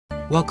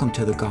Welcome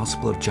to the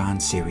Gospel of John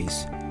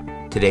series.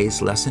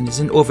 Today's lesson is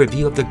an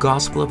overview of the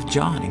Gospel of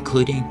John,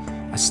 including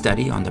a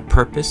study on the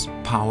purpose,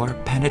 power,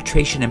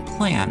 penetration, and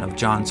plan of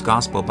John's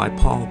Gospel by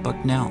Paul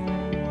Bucknell.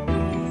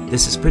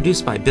 This is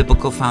produced by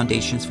Biblical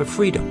Foundations for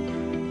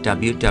Freedom,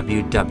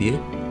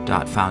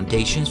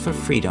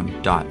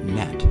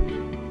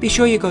 www.foundationsforfreedom.net. Be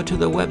sure you go to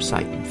the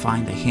website and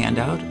find the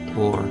handout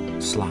or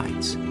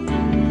slides.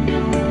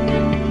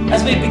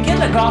 As we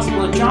begin the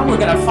Gospel of John, we're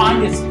going to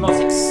find it's the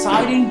most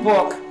exciting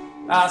book.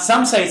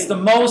 Some say it's the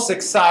most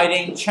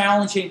exciting,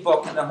 challenging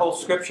book in the whole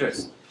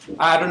Scriptures.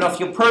 I don't know if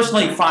you'll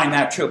personally find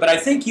that true, but I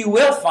think you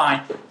will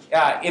find,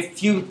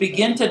 if you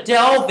begin to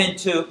delve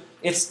into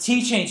its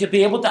teachings, you'll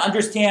be able to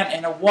understand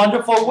in a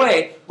wonderful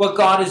way what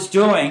God is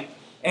doing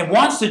and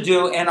wants to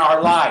do in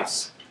our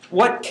lives.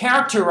 What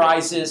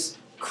characterizes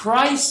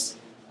Christ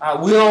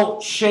will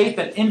shape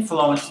and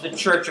influence the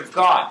Church of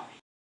God.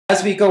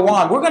 As we go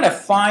on, we're going to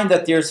find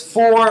that there's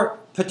four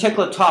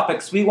particular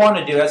topics we want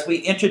to do as we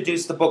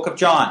introduce the book of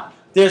John.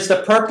 There's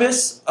the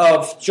purpose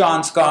of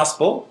John's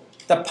Gospel,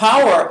 the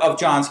power of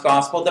John's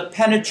Gospel, the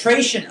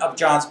penetration of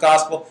John's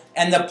Gospel,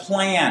 and the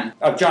plan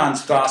of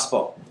John's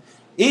Gospel.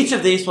 Each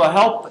of these will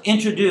help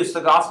introduce the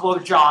Gospel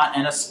of John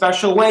in a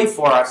special way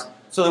for us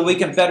so that we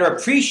can better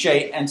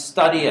appreciate and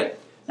study it.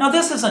 Now,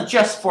 this isn't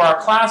just for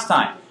our class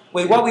time.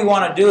 What we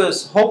want to do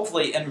is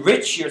hopefully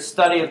enrich your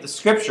study of the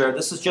Scripture.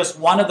 This is just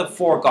one of the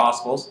four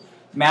Gospels.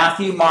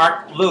 Matthew,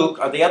 Mark, Luke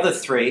are the other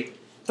three.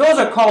 Those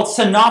are called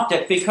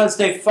synoptic because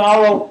they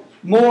follow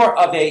more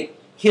of a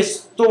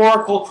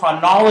historical,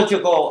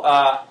 chronological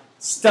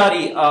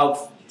study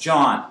of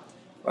John.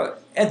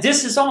 And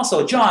this is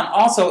also, John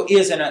also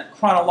is in a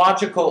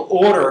chronological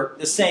order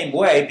the same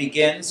way,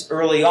 begins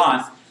early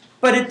on.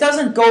 But it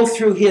doesn't go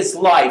through his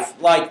life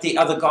like the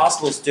other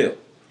Gospels do.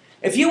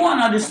 If you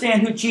want to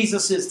understand who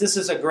Jesus is, this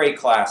is a great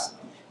class.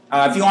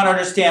 If you want to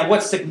understand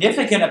what's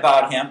significant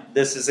about him,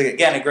 this is,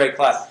 again, a great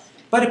class.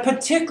 But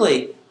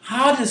particularly,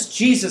 how is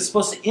Jesus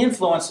supposed to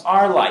influence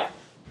our life?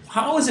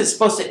 How is it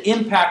supposed to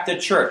impact the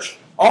church?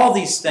 All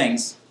these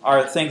things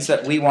are things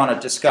that we want to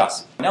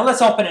discuss. Now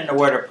let's open in a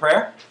word of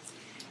prayer.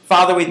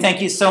 Father, we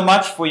thank you so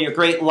much for your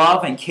great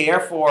love and care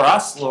for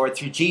us, Lord,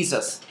 through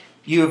Jesus.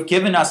 You have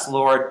given us,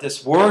 Lord,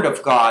 this word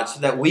of God so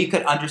that we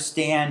could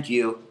understand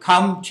you,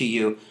 come to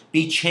you,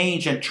 be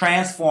changed and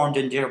transformed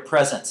into your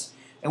presence.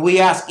 And we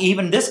ask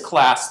even this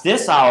class,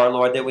 this hour,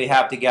 Lord, that we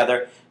have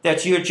together,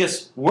 that you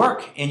just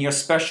work in your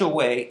special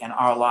way in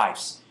our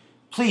lives.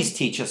 Please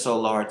teach us, O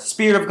Lord.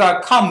 Spirit of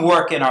God, come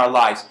work in our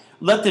lives.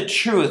 Let the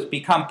truth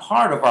become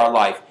part of our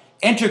life,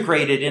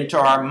 integrated into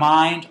our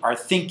mind, our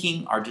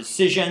thinking, our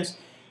decisions,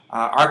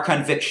 our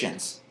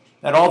convictions.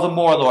 That all the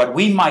more, Lord,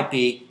 we might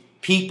be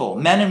people,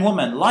 men and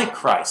women like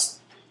Christ.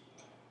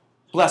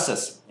 Bless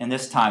us in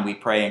this time, we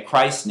pray. In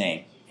Christ's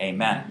name,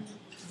 amen.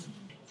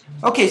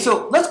 Okay,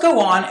 so let's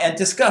go on and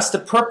discuss the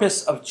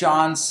purpose of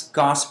John's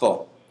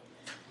Gospel.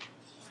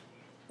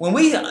 When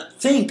we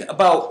think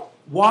about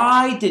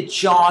why did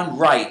John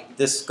write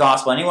this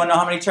Gospel, anyone know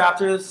how many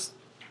chapters?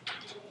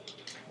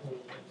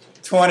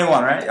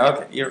 21, right?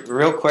 Okay, you're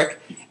real quick.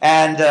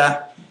 And,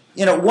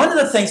 one of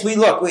the things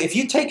if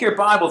you take your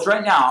Bibles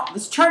right now,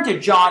 let's turn to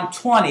John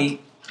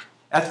 20,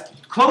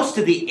 close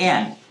to the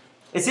end.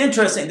 It's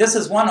interesting. This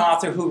is one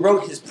author who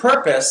wrote his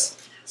purpose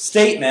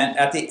statement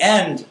at the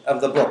end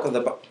of the book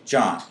of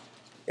John.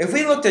 If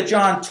we looked at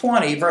John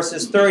 20,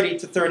 verses 30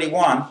 to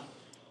 31,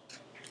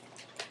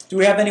 do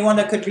we have anyone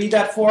that could read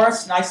that for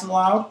us, nice and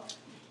loud?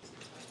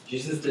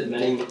 Jesus did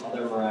many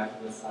other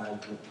miraculous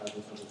signs in the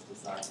presence of his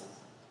disciples,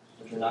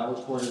 which are not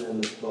recorded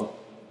in this book.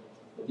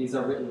 But these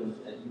are written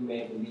that you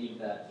may believe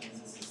that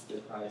Jesus is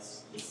the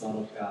Christ, the Son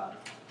of God,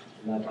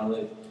 and that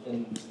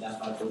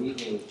by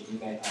believing you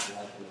may have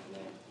life in his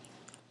name.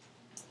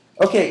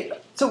 Okay,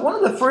 so one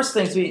of the first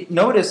things we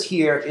notice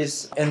here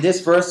is in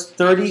this verse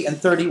 30 and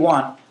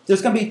 31,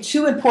 there's going to be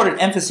two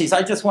important emphases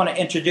I just want to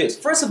introduce.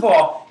 First of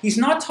all, he's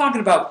not talking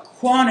about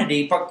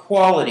quantity, but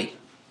quality.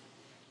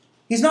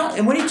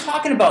 And when he's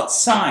talking about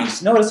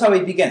signs, notice how he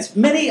begins.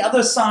 Many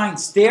other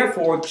signs,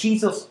 therefore,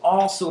 Jesus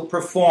also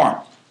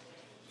performed.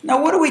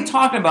 Now, what are we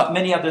talking about,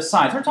 many other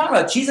signs? We're talking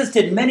about Jesus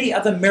did many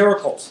other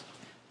miracles.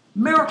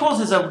 Miracles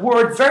is a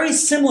word very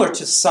similar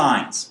to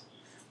signs.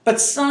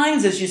 But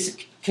signs, as you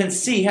can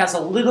see, has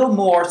a little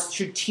more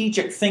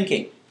strategic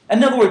thinking.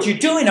 In other words, you're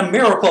doing a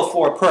miracle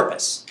for a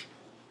purpose.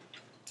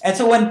 And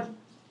so when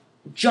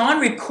John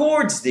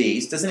records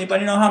these, does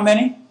anybody know how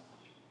many?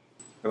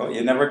 Well,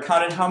 you never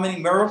counted how many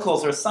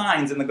miracles or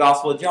signs in the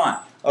Gospel of John.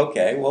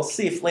 Okay, we'll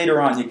see if later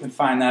on you can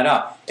find that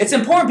out. It's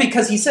important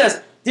because he says,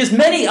 there's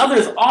many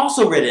others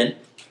also written,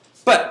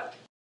 but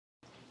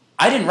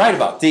I didn't write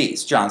about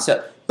these, John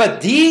said.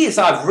 But these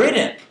I've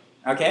written,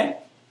 okay?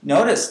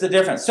 Notice the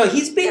difference. So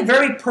he's being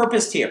very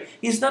purposed here.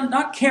 He's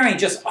not caring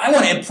just, I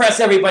want to impress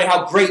everybody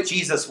how great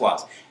Jesus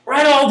was.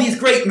 Write all these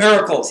great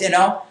miracles,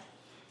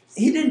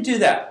 He didn't do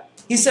that.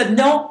 He said,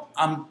 no,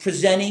 I'm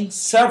presenting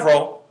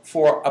several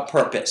for a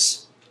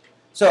purpose.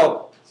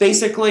 So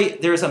basically,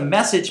 there's a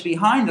message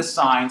behind the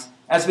signs.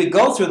 As we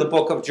go through the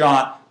book of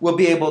John, we'll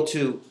be able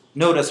to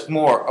notice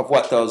more of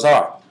what those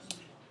are.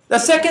 The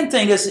second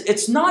thing is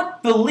it's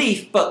not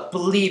belief, but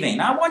believing.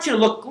 Now, I want you to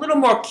look a little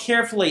more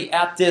carefully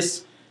at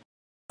this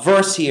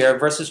verse here,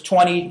 verses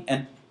 20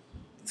 and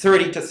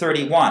 30 to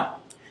 31.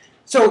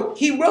 So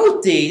he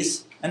wrote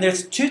these, and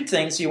there's two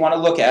things you want to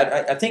look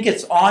at. I think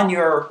it's on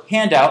your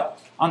handout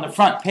on the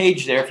front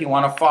page there if you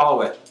want to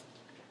follow it.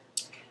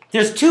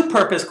 There's two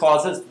purpose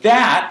clauses: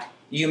 that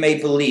you may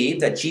believe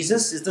that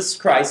Jesus is the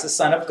Christ, the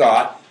Son of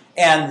God,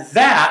 and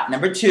that,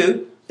 number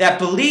two, that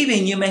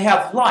believing you may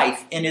have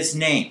life in his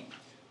name.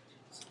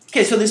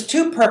 Okay, so there's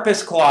two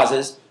purpose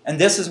clauses, and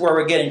this is where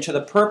we're getting to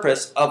the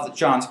purpose of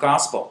John's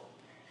Gospel.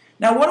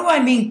 Now, what do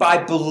I mean by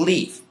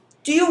belief?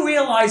 Do you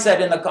realize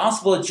that in the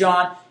Gospel of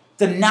John,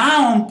 the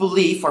noun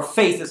belief or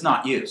faith is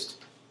not used?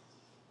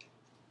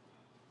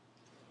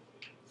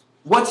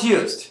 What's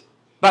used?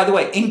 By the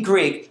way, in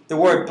Greek, the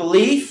word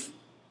belief,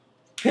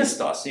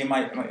 pistos, you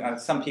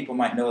might, some people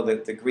might know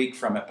the Greek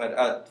from it,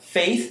 but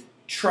faith,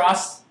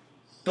 trust,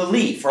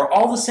 belief are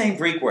all the same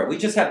Greek word. We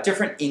just have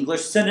different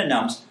English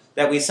synonyms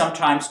that we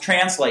sometimes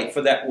translate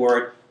for that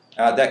word,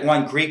 that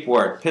one Greek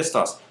word,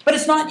 pistos. But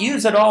it's not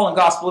used at all in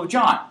Gospel of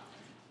John.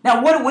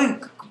 Now,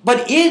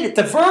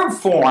 the verb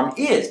form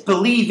is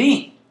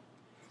believing.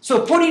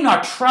 So putting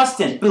our trust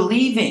in,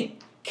 believing,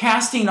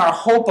 casting our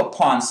hope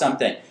upon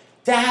something,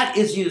 that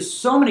is used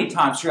so many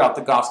times throughout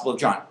the Gospel of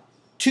John.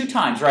 2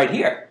 times right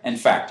here, in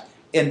fact,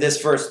 in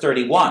this verse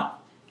 31.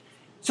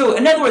 So,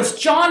 in other words,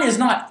 John is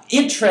not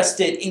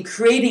interested in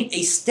creating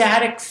a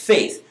static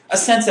faith, a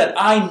sense that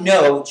I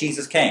know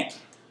Jesus came.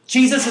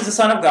 Jesus is the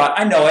Son of God,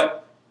 I know it.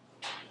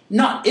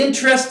 Not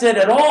interested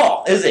at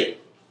all, is he?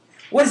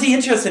 What is he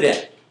interested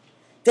in?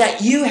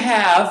 That you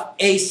have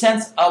a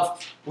sense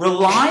of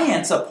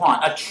reliance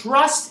upon, a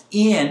trust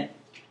in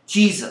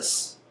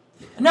Jesus.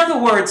 In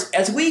other words,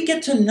 as we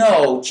get to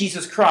know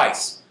Jesus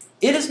Christ,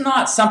 it is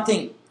not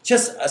something,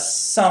 just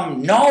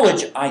some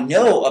knowledge I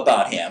know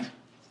about him,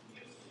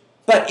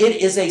 but it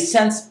is a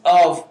sense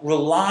of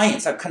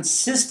reliance, a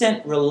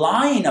consistent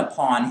relying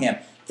upon him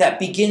that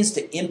begins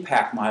to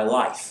impact my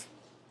life.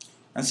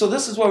 And so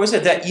this is what we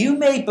said, that you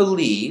may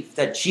believe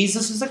that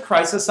Jesus is the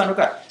Christ, the Son of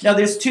God. Now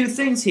there's 2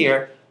 things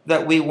here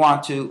that we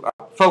want to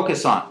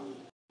focus on.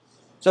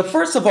 So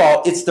first of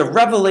all, it's the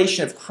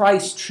revelation of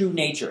Christ's true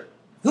nature.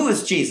 Who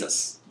is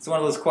Jesus? It's one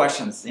of those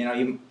questions,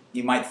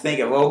 you might think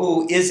of, well,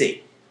 who is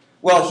he?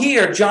 Well,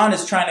 here, John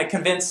is trying to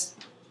convince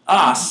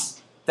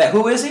us that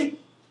who is he?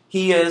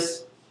 He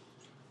is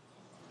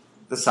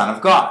the Son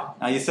of God.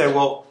 Now you say,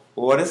 well,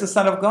 what does the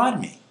Son of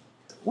God mean?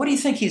 What do you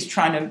think he's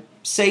trying to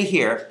say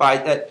here by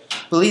that?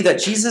 Believe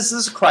that Jesus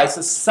is Christ,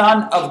 the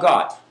Son of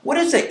God. What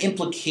is the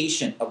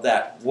implication of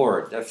that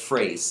word, that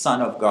phrase,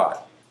 Son of God?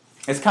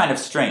 It's kind of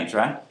strange,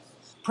 right?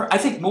 I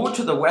think more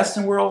to the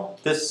Western world,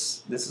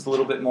 this is a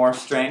little bit more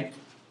strange.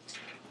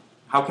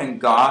 How can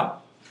God,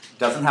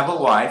 doesn't have a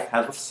wife,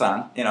 have a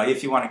son,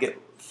 if you want to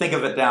think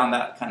of it down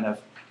that kind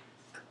of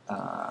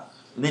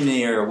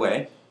linear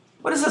way.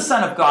 What does the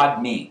Son of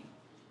God mean?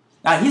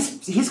 Now,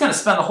 he's going to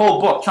spend the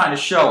whole book trying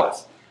to show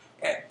us.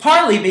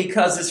 Partly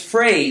because this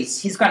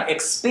phrase, he's going to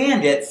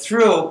expand it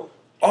through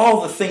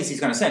all the things he's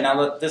going to say.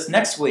 Now, this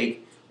next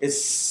week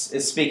is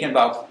speaking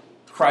about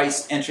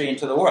Christ entering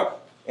into the world.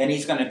 And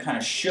he's going to kind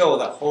of show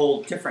the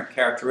whole different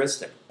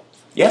characteristic.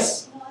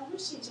 Yes? Well, I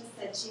wish he just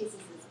said Jesus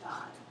is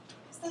God.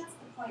 Because that's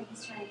the point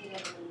he's trying to get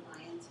everyone to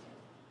buy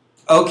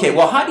into. Okay,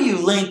 well, how do you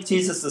link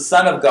Jesus, the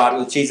Son of God,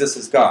 with Jesus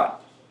is God?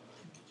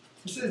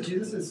 He says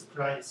Jesus is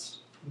Christ,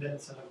 and then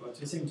Son of God.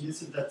 So you're saying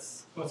Jesus,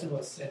 that's person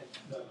was sent.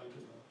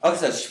 Okay,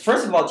 so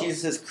first of all,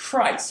 Jesus is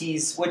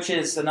Christ, which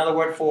is another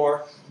word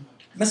for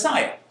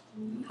Messiah.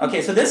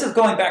 Okay, so this is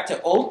going back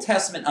to Old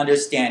Testament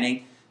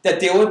understanding that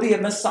there would be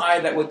a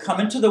Messiah that would come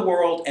into the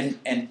world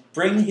and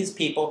bring his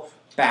people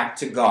back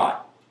to God.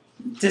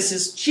 This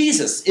is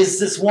Jesus, is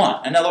this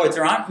one. In other words,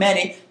 there aren't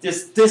many,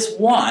 there's this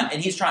one,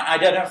 and he's trying to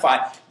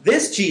identify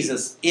this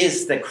Jesus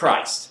is the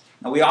Christ.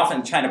 Now, we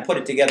often try to put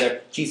it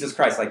together, Jesus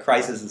Christ, like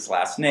Christ is his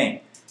last name.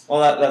 Well,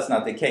 that's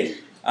not the case.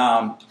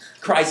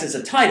 Christ is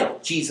a title.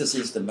 Jesus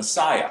is the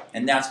Messiah,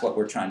 and that's what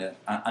we're trying to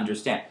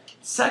understand.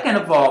 Second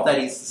of all, that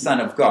he's the Son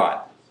of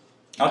God.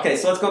 Okay,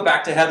 so let's go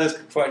back to Heather's,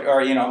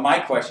 my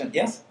question.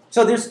 Yes?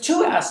 So there's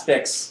 2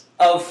 aspects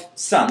of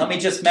Son. Let me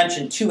just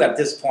mention 2 at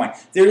this point.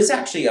 There is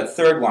actually a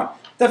third one.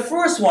 The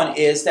first one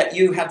is that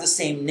you have the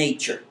same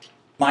nature.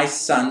 My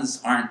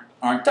sons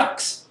aren't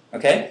ducks,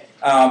 okay?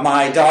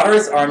 My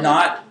daughters are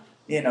not,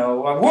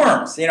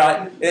 worms,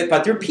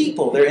 but they're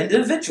people, they're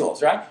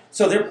individuals, right?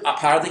 So they're a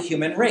part of the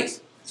human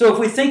race. So if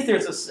we think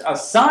there's a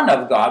Son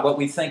of God, what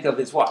we think of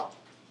is what?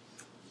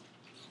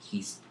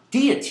 He's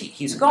deity.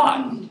 He's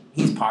God.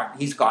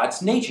 He's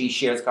God's nature. He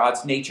shares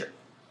God's nature.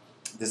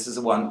 This is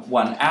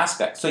one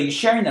aspect. So you're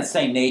sharing the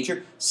same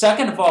nature.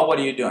 Second of all, what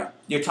are you doing?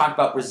 You're talking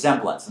about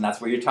resemblance, and that's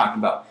what you're talking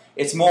about.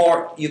 It's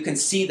more, you can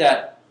see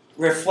that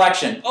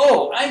reflection.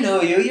 Oh, I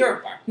know you. You're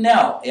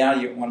Bucknell.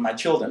 You're one of my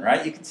children,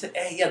 right? You can say,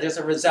 hey, yeah, there's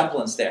a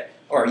resemblance there.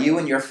 Or you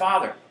and your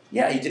father.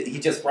 Yeah, he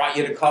just brought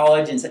you to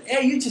college and said,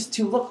 hey, you just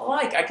 2 look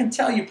alike. I can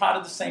tell you're part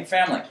of the same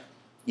family.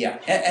 Yeah,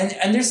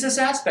 and there's this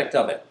aspect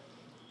of it.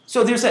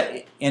 So there's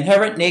an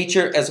inherent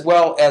nature as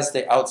well as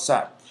the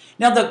outside.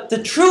 Now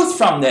the truth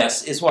from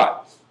this is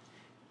what?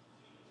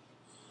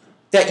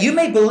 That you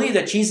may believe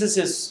that Jesus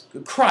is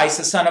Christ,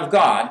 the Son of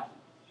God,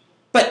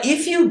 but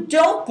if you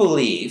don't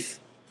believe,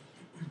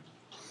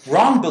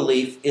 wrong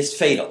belief is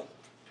fatal.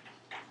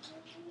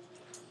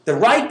 The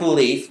right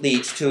belief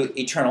leads to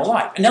eternal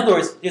life. In other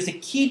words, there's a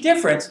key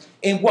difference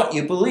in what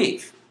you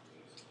believe.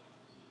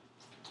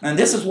 And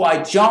this is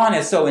why John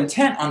is so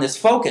intent on this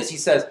focus. He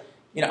says,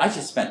 I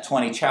just spent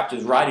 20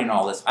 chapters writing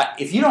all this.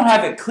 If you don't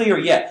have it clear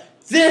yet,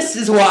 this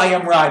is why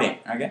I'm writing.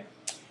 Okay?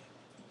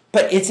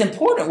 But it's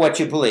important what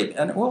you believe.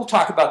 And we'll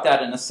talk about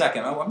that in a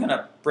second. I'm going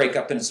to break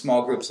up into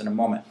small groups in a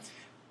moment.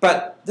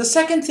 But the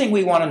second thing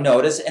we want to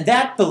notice, and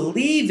that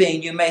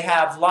believing you may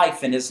have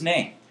life in his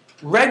name.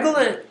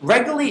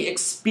 Regularly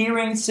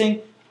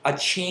experiencing a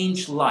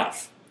changed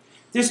life.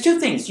 There's two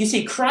things. You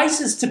see,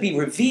 Christ is to be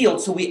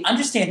revealed so we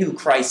understand who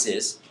Christ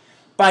is.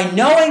 By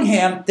knowing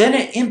him, then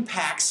it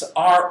impacts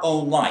our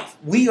own life.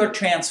 We are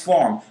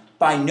transformed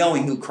by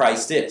knowing who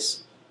Christ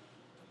is.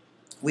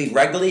 We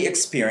regularly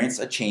experience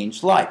a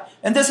changed life.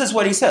 And this is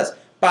what he says.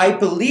 By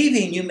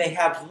believing you may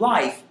have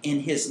life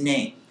in his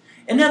name.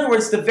 In other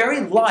words, the very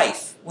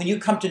life, when you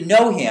come to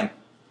know him,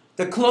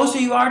 the closer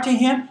you are to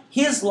him,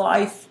 his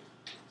life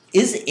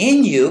is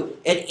in you.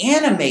 It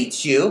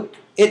animates you.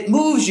 It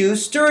moves you,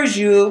 stirs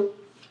you,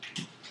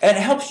 and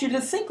it helps you to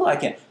think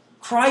like him.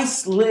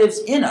 Christ lives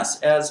in us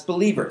as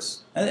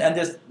believers.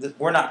 And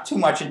we're not too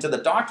much into the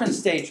doctrine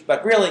stage,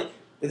 but really,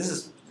 this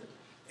is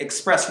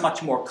expressed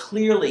much more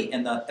clearly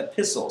in the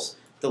epistles,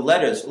 the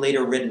letters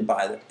later written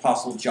by the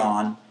Apostle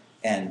John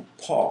and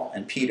Paul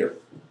and Peter.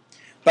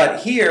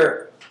 But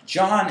here,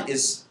 John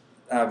is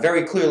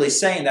very clearly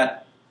saying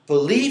that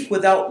belief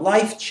without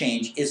life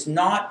change is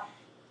not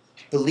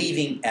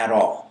believing at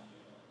all.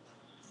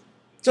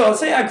 So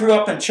say I grew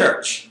up in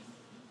church.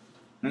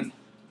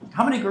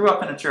 How many grew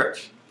up in a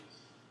church?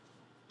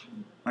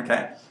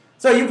 Okay.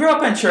 So you grew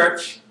up in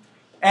church,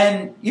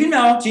 and you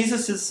know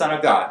Jesus is the Son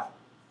of God.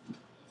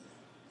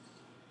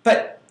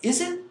 But is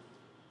it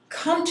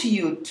come to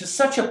you to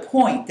such a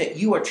point that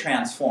you are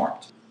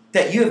transformed?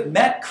 That you have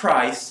met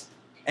Christ,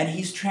 and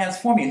he's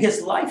transformed you.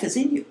 His life is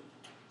in you.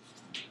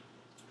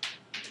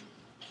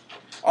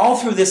 All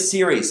through this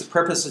series, the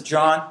purpose of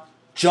John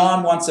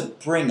wants to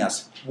bring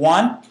us,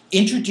 one,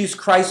 introduce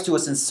Christ to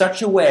us in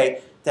such a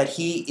way that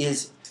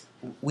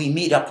we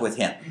meet up with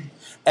him.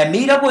 And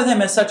meet up with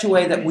him in such a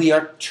way that we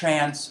are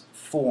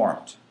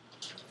transformed.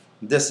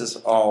 This is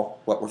all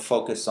what we're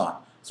focused on.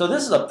 So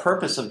this is the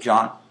purpose of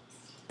John.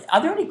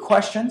 Are there any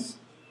questions?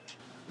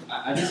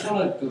 I just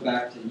want to go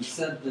back to, you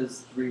said there's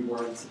 3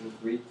 words in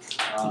Greek,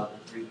 the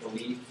Greek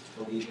belief,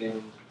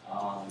 believing,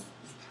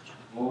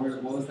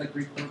 what was that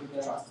Greek word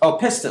again? Oh,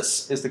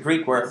 pistis is the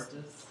Greek word.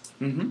 Pistis?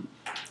 Mm-hmm.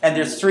 And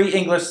there's 3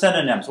 English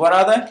synonyms. What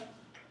are they?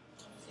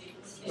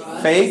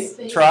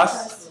 Faith,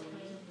 trust,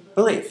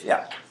 belief,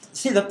 yeah.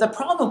 See, the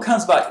problem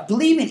comes about,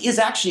 believing is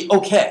actually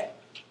okay.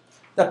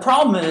 The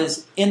problem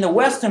is, in the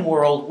Western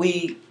world,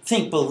 we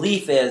think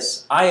belief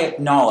is, I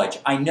acknowledge,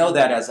 I know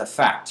that as a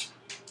fact.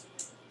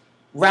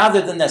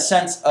 Rather than the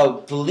sense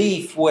of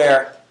belief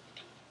where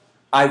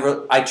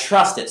I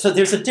trust it. So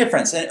there's a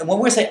difference. And when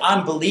we say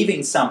I'm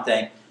believing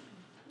something,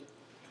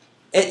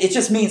 it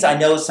just means I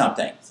know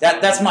something.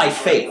 That's my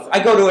faith.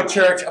 I go to a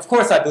church, of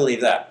course I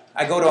believe that.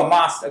 I go to a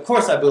mosque, of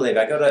course I believe it.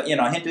 I go to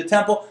a Hindu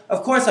temple,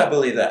 of course I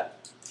believe that.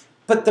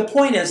 But the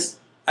point is,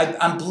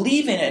 I'm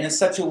believing it in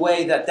such a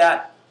way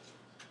that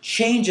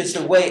changes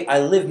the way I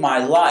live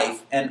my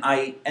life, and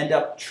I end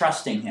up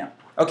trusting him.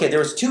 Okay, there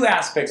was 2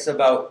 aspects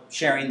about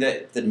sharing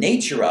the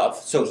nature of,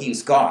 so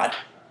he's God.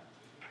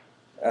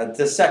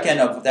 The second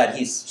of that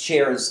he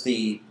shares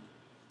the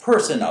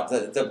person of.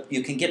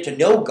 You can get to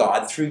know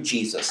God through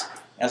Jesus.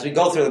 As we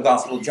go through the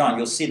Gospel of John,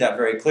 you'll see that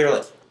very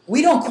clearly.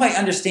 We don't quite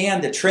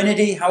understand the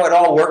Trinity, how it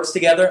all works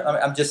together.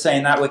 I'm just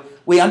saying that.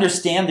 We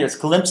understand there's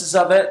glimpses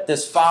of it,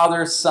 this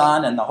Father,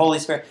 Son, and the Holy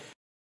Spirit.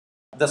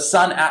 The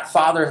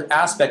Son-Father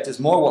aspect is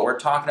more what we're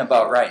talking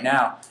about right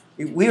now.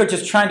 We are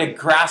just trying to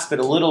grasp it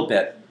a little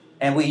bit,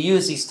 and we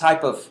use these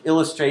type of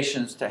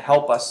illustrations to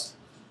help us,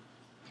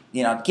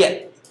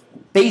 get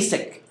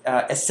basic,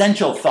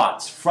 essential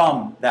thoughts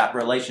from that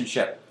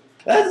relationship.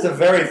 That's a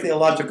very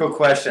theological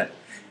question.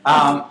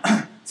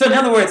 So in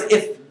other words,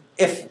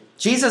 if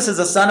Jesus is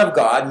the Son of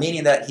God,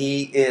 meaning that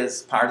he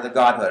is part of the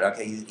Godhood.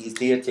 Okay, he's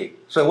deity.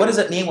 So what does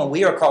it mean when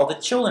we are called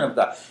the children of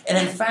God? And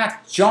in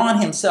fact,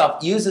 John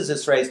himself uses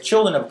this phrase,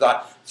 children of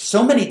God,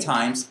 so many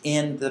times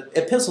in the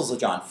epistles of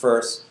John,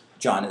 1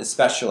 John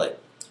especially.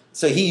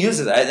 So he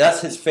uses that.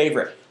 That's his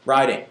favorite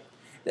writing.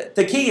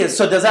 The key is,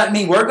 so does that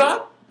mean we're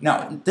God?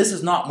 No, this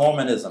is not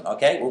Mormonism,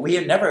 okay? We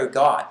are never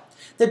God.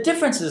 The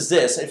difference is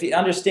this, if you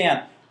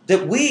understand,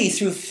 that we,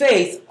 through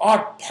faith,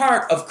 are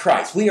part of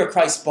Christ. We are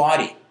Christ's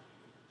body.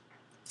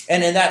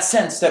 And in that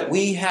sense that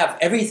we have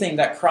everything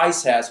that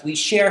Christ has, we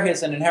share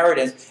his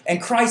inheritance,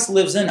 and Christ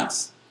lives in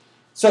us.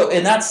 So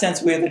in that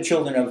sense, we are the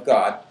children of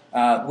God.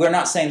 We're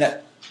not saying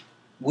that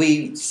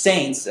we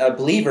saints,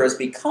 believers,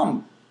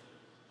 become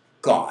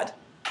God,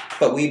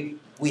 but we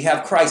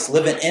have Christ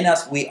living in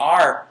us. We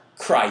are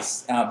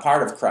Christ,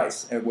 part of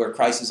Christ, where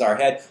Christ is our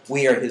head.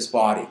 We are his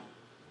body.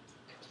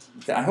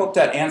 I hope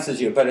that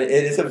answers you, but it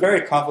is a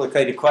very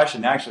complicated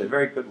question, actually, a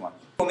very good one.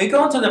 When we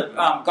go into the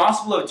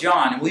Gospel of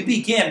John and we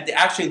begin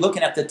actually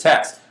looking at the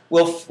text,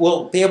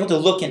 we'll be able to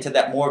look into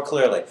that more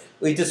clearly.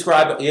 We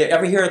describe, you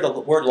ever hear the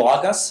word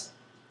logos?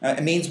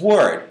 It means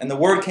word, and the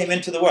word came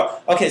into the world.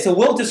 Okay, so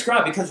we'll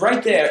describe, because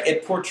right there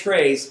it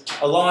portrays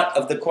a lot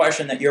of the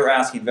question that you're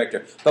asking,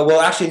 Victor. But we'll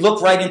actually look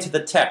right into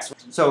the text.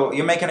 So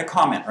you're making a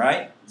comment,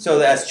 right? So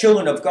as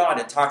children of God,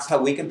 it talks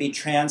how we can be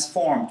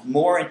transformed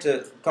more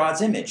into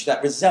God's image,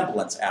 that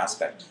resemblance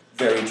aspect.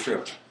 Very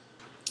true.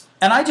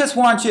 And I just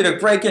want you to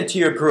break into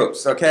your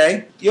groups,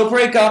 okay? You'll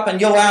break up and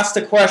you'll ask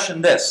the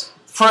question this.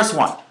 First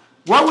one.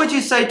 What would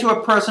you say to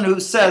a person who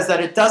says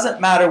that it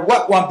doesn't matter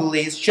what one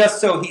believes,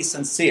 just so he's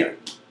sincere?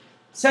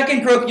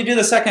 Second group, you do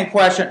the second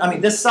question.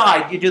 This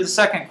side, you do the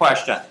second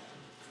question.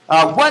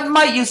 What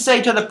might you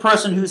say to the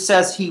person who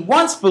says he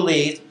once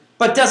believed,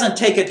 but doesn't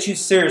take it too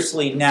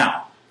seriously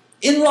now?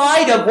 In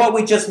light of what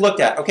we just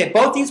looked at. Okay,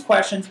 both these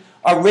questions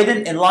are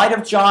written in light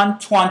of John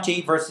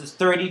 20, verses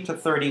 30 to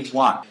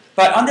 31.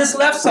 But on this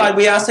left side,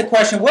 we ask the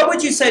question, what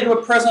would you say to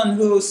a person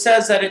who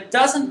says that it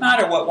doesn't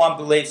matter what one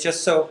believes,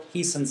 just so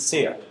he's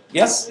sincere?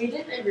 Yes? We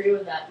didn't agree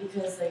with that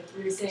because,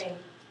 we were saying,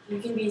 you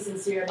can be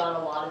sincere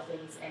about a lot of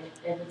things, and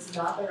if it's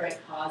not the right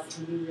cause, it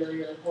can be really,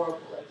 really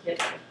horrible. Like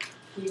Hitler,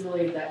 he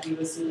believed that he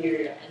was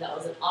superior, and that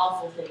was an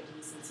awful thing to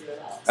be sincere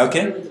about. So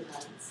okay. It really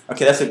depends.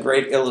 Okay, that's a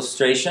great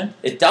illustration.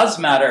 It does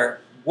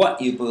matter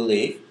what you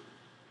believe.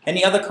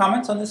 Any other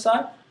comments on this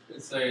side?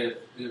 I'd say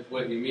if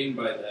what you mean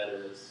by that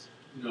is,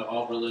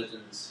 all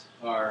religions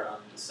are on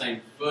the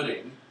same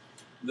footing,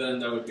 then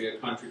that would be a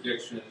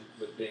contradiction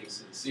with being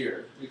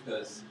sincere,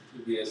 because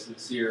to be a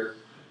sincere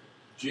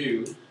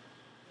Jew,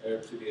 or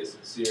to be a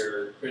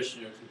sincere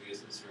Christian, or to be a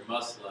sincere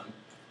Muslim,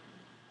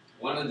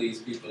 one of these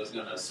people is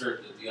going to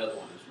assert that the other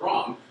one is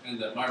wrong, and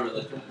that my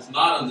religion is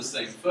not on the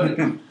same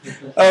footing.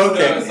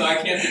 Okay. So I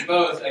can't be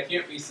both. I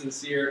can't be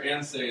sincere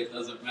and say it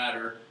doesn't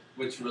matter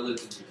which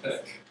religion you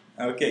pick.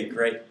 Okay,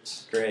 great.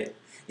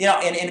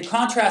 And in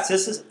contrast,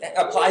 this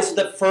applies to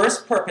the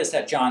first purpose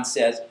that John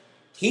says.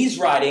 He's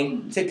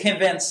writing to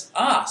convince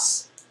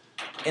us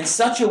in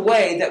such a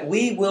way that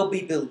we will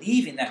be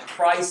believing that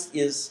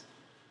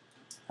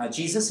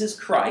Jesus is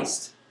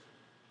Christ,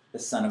 the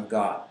Son of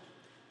God.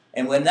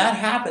 And when that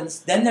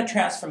happens, then the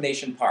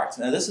transformation parts.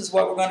 Now, this is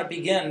what we're going to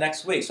begin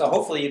next week. So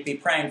hopefully you'll be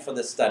praying for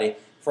this study,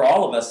 for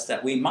all of us,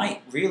 that we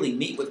might really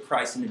meet with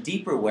Christ in a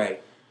deeper way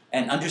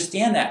and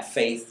understand that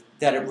faith,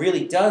 that it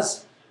really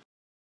does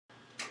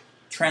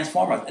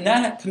transform us. And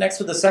that connects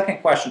with the second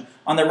question.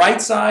 On the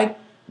right side,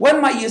 what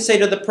might you say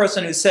to the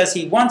person who says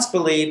he once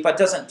believed but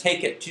doesn't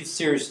take it too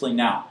seriously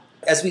now?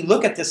 As we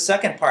look at this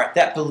second part,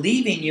 that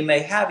believing you may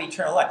have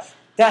eternal life,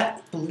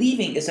 that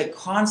believing is a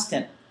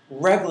constant,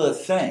 regular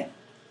thing.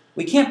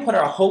 We can't put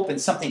our hope in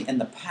something in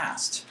the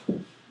past.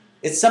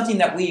 It's something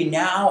that we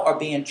now are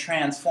being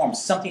transformed,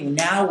 something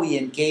now we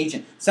engage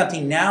in,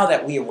 something now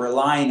that we are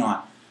relying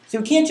on. So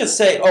we can't just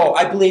say, oh,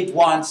 I believed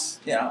once,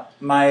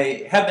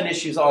 my heaven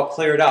issue's all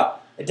cleared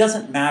up. It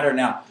doesn't matter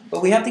now.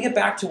 But we have to get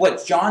back to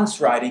what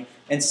John's writing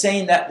and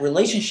saying that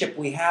relationship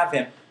we have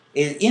him,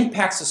 it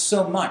impacts us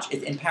so much.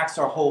 It impacts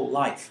our whole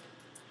life.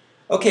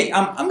 Okay,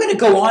 I'm going to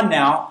go on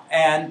now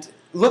and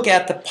look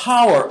at the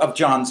power of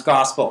John's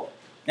Gospel.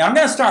 Now I'm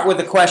going to start with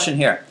a question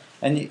here.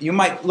 And you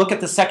might look at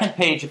the second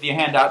page of your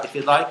handout if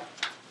you'd like.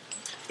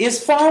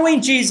 Is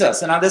following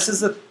Jesus, and now this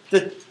is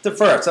the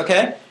first,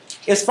 okay?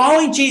 Is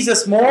following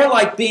Jesus more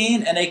like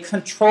being in a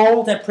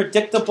controlled and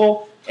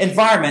predictable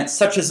environment,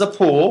 such as a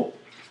pool,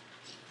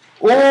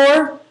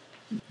 or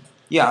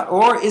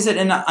is it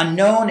in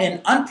unknown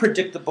and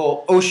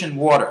unpredictable ocean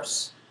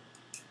waters?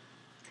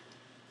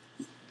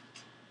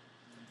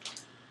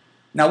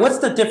 Now, what's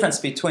the difference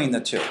between the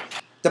two?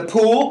 The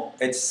pool,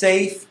 it's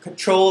safe,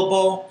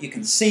 controllable, you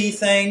can see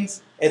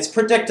things, it's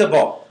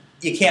predictable,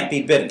 you can't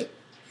be bitten.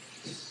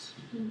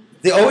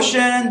 The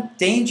ocean,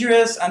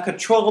 dangerous,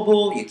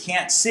 uncontrollable, you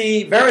can't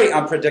see, very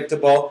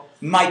unpredictable,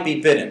 might be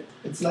bitten.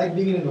 It's like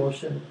being in an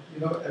ocean.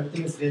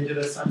 Everything is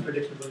dangerous,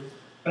 unpredictable.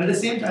 But at the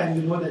same time,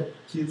 you know that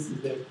Jesus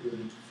is there for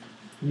you.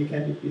 And you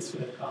can be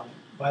peaceful and calm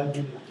while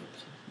being in the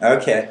ocean.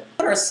 Okay.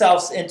 Put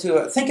ourselves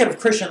into, thinking of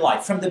Christian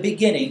life from the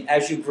beginning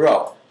as you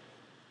grow.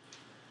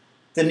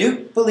 The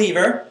new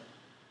believer,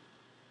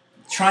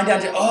 trying to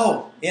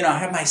understand, I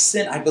have my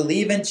sin, I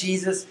believe in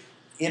Jesus,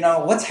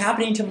 what's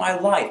happening to my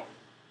life?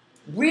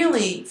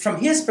 Really, from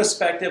his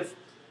perspective,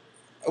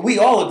 we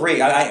all agree,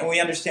 we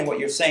understand what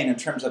you're saying in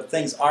terms of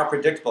things are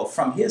predictable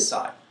from his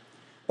side.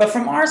 But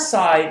from our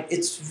side,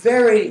 it's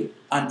very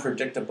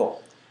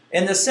unpredictable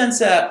in the sense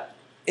that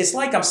it's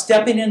like I'm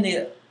stepping in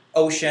the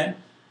ocean,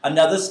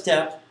 another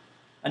step,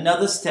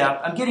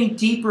 I'm getting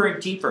deeper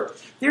and deeper.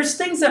 There's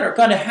things that are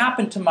going to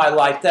happen to my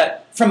life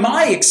that, from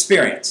my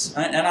experience,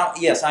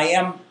 yes, I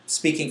am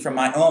speaking from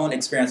my own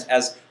experience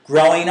as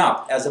growing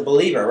up as a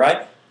believer,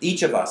 right?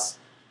 Each of us.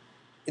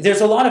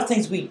 There's a lot of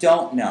things we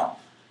don't know.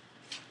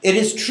 It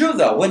is true,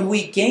 though, when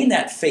we gain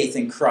that faith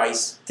in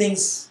Christ,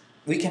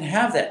 we can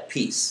have that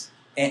peace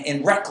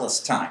in reckless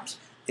times.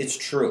 It's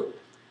true.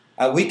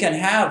 We can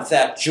have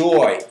that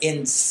joy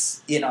in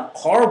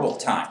horrible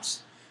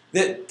times.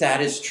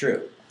 That is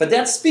true. But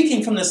that's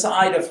speaking from the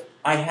side of,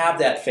 I have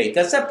that faith.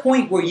 That's that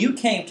point where you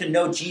came to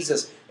know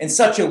Jesus in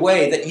such a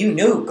way that you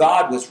knew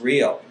God was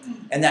real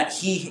and that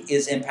He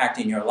is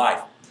impacting your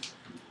life.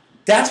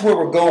 That's where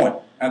we're going,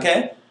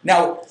 okay?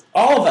 Now,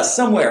 all of us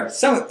somewhere,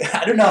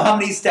 I don't know how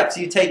many steps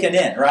you've taken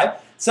in, right?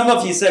 Some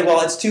of you say,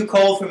 well, it's too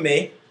cold for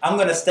me. I'm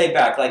going to stay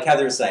back, like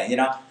Heather's saying,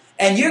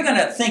 And you're going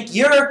to think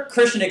your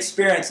Christian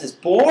experience is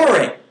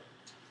boring.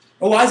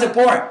 Well, why is it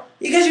boring?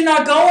 Because you're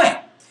not going.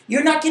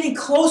 You're not getting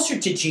closer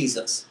to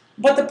Jesus.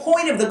 But the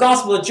point of the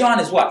Gospel of John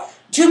is what?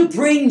 To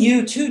bring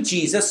you to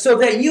Jesus so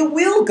that you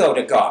will go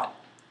to God.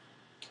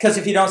 Because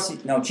if you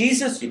don't know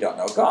Jesus, you don't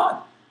know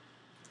God.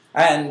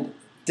 And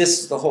this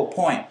is the whole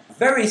point.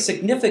 Very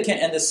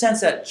significant in the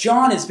sense that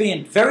John is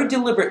being very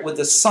deliberate with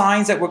the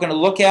signs that we're going to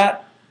look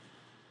at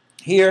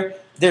here.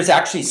 There's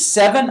actually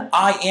 7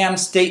 I am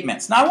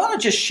statements. Now I want to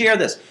just share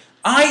this.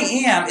 I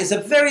am is a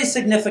very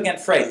significant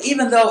phrase,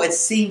 even though it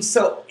seems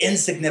so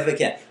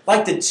insignificant.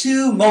 Like the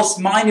 2 most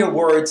minor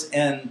words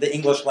in the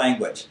English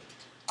language.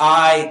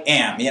 I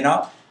am,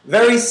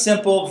 Very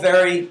simple,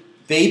 very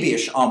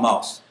babyish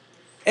almost.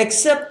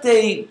 Except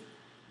they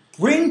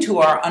bring to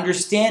our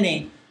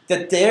understanding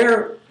that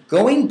they're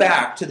going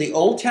back to the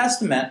Old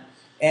Testament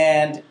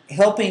and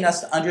helping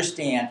us to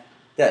understand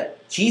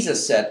that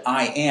Jesus said,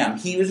 I am.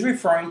 He was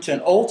referring to an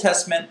Old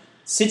Testament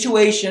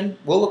situation.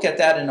 We'll look at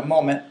that in a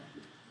moment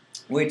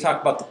when we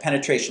talk about the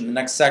penetration in the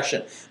next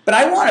section. But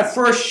I want to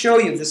first show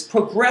you this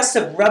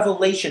progressive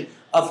revelation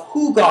of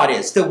who God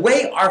is, the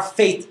way our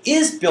faith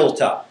is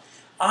built up.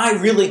 I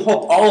really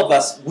hope all of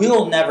us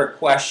will never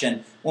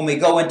question when we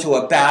go into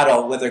a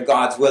battle whether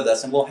God's with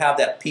us, and we'll have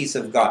that peace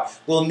of God.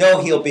 We'll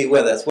know He'll be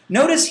with us.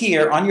 Notice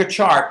here on your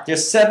chart,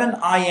 there's 7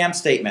 I am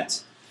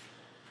statements.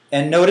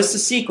 And notice the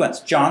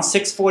sequence. John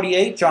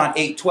 6:48, John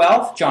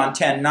 8:12, John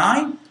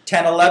 10:9,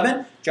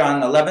 10:11,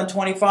 John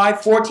 11:25,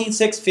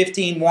 14:6,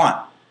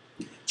 15:1.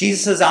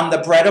 Jesus says, I'm the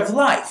bread of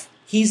life.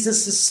 He's the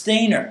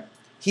sustainer.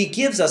 He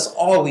gives us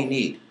all we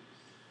need.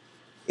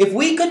 If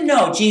we could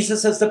know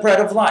Jesus as the bread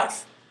of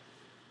life,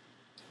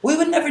 we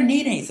would never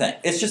need anything.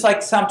 It's just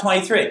like Psalm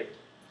 23.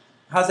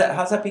 How's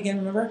that begin,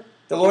 remember?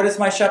 The Lord is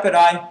my shepherd,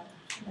 I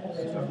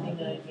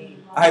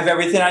have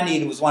everything I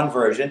need, was one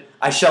version.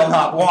 I shall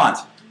not want.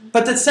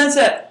 But the sense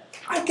that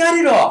I got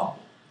it all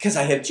because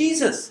I have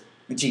Jesus.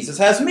 And Jesus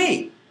has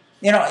me.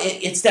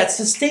 It's that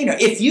sustainer.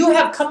 If you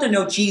have come to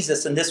know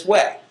Jesus in this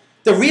way,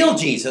 the real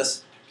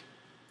Jesus,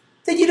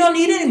 then you don't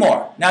need any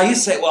more. Now you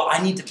say, well,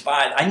 I need to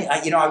buy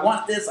it. I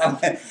want this.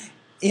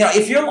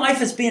 If your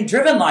life is being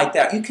driven like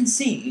that, you can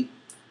see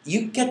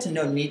you get to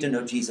need to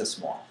know Jesus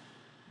more.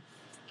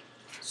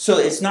 So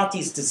it's not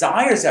these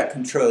desires that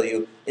control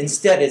you.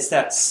 Instead, it's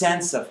that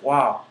sense of,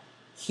 wow,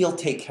 He'll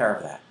take care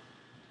of that.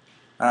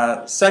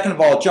 Second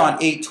of all, John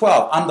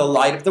 8:12, I'm the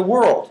light of the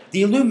world,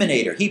 the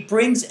illuminator. He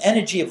brings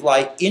energy of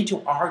light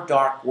into our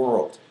dark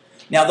world.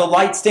 Now, the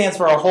light stands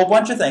for a whole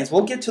bunch of things.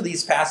 We'll get to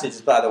these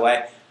passages, by the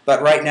way,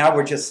 but right now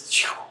we're just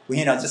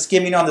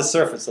skimming on the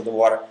surface of the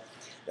water.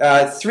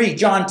 3,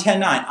 John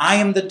 10:9, I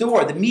am the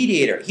door, the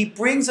mediator. He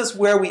brings us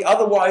where we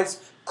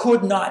otherwise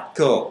could not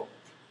go.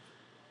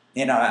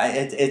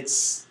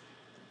 It's,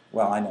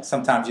 well, I know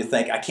sometimes you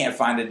think, I can't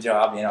find a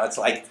job, it's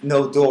like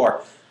no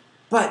door.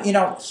 But,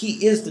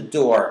 He is the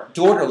door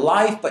to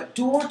life, but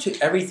door to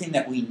everything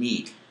that we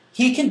need.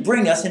 He can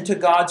bring us into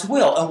God's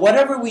will and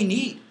whatever we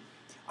need.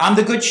 I'm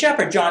the good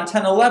shepherd, John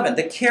 10:11,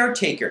 the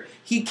caretaker.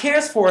 He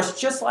cares for us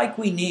just like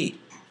we need.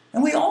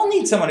 And we all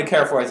need someone to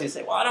care for us. You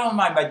say, well, I don't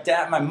mind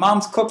my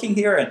mom's cooking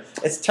here, and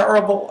it's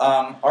terrible.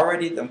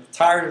 Already, I'm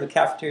tired of the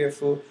cafeteria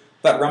food.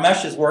 But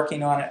Ramesh is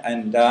working on it.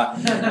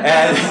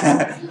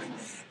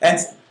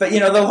 But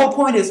the whole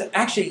point is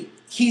actually,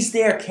 He's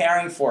there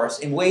caring for us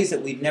in ways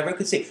that we never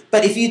could see.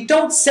 But if you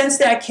don't sense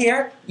that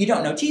care, you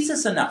don't know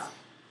Jesus enough.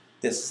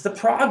 This is the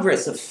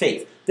progress of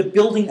faith, the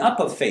building up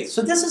of faith.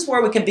 So this is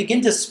where we can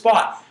begin to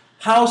spot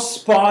how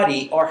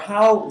spotty or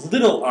how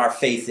little our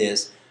faith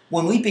is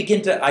when we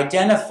begin to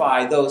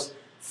identify those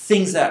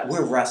things that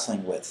we're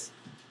wrestling with.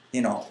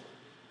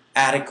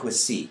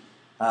 Adequacy,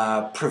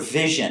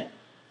 provision,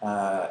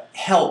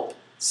 help,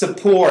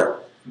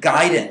 support,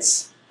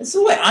 guidance. It's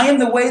the way. I am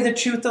the way, the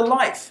truth, the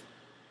life.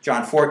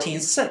 John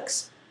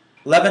 14:6.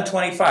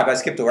 11:25. I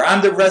skipped over.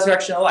 I'm the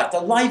resurrection and life, the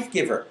life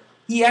giver.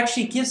 He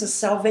actually gives us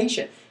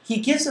salvation. He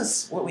gives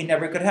us what we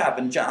never could have.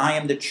 And I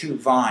am the true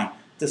vine,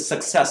 the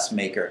success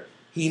maker.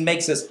 He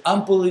makes us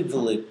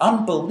unbelievably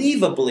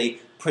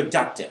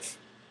productive.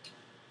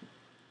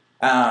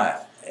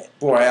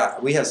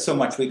 We have so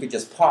much. We could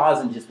just pause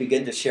and just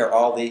begin to share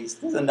all these.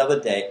 This is another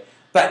day.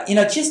 But,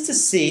 just to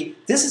see,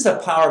 this is the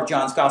power of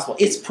John's Gospel.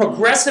 It's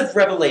progressive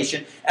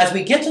revelation. As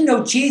we get to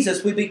know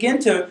Jesus, we begin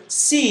to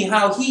see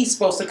how He's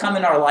supposed to come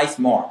in our life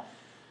more.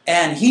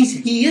 And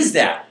He is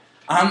that.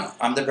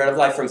 I'm the bread of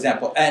life, for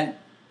example. And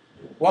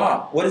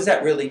Wow, what does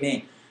that really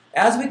mean?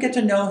 As we get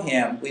to know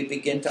him, we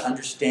begin to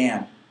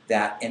understand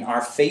that, and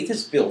our faith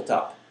is built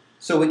up.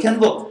 So we can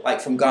look like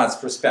from God's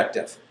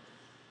perspective.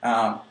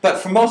 But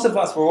for most of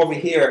us, we're over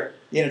here,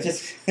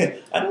 just,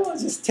 I don't want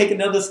to just take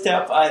another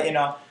step.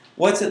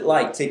 What's it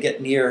like to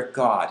get near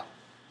God?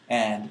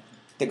 And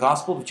the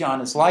Gospel of John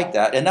is like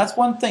that. And that's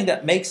one thing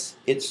that makes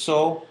it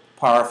so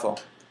powerful.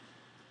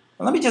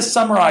 Well, let me just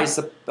summarize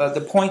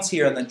the points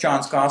here in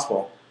John's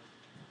Gospel.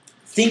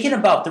 Thinking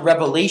about the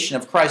revelation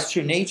of Christ's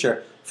true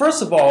nature,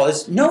 first of all,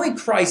 is knowing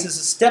Christ is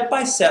a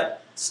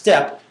step-by-step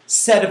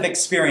set of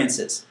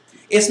experiences.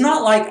 It's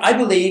not like, I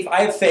believe,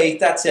 I have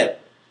faith, that's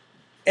it.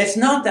 It's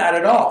not that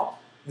at all.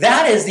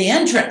 That is the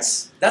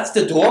entrance. That's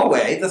the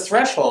doorway, the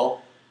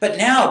threshold. But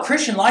now,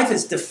 Christian life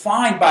is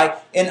defined by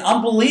an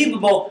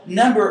unbelievable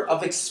number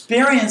of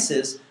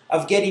experiences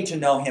of getting to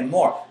know him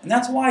more. And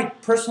that's why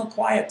personal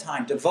quiet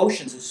time,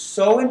 devotions, is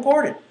so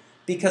important,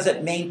 because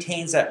it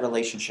maintains that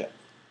relationship.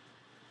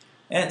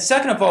 And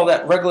second of all,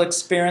 that regular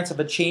experience of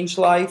a changed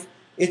life,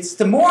 it's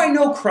the more I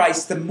know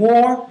Christ, the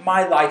more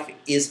my life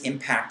is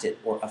impacted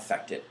or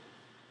affected.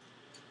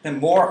 The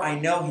more I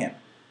know him.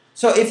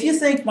 So if you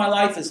think my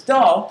life is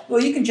dull,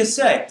 well, you can just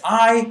say,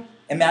 I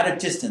am at a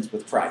distance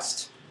with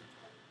Christ.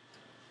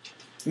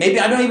 Maybe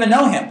I don't even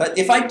know him, but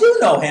if I do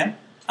know him,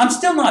 I'm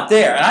still not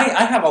there, and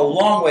I have a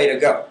long way to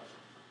go.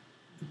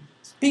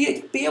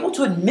 Be able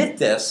to admit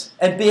this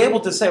and be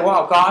able to say,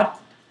 wow, God,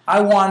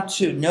 I want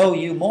to know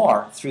you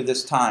more through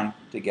this time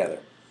together.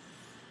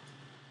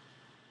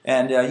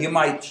 And you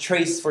might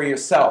trace for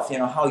yourself,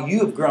 how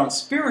you have grown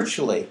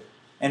spiritually.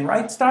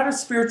 And start a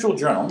spiritual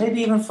journal,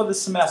 maybe even for the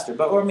semester,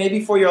 or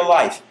maybe for your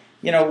life.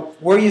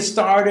 Where you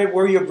started,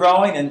 where you're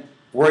growing, and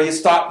where you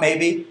stopped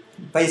maybe.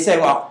 But you say,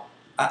 well,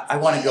 I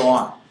want to go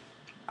on.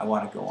 I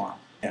want to go on.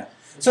 Yeah.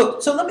 So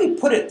let me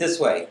put it this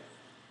way.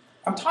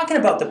 I'm talking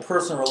about the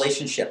personal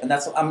relationship, and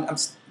that's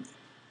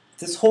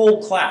this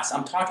whole class.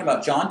 I'm talking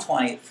about John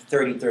 20,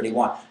 30,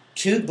 31.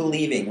 To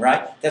believing,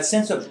 right? That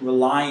sense of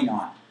relying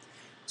on.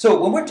 So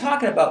when we're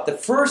talking about the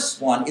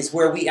first one is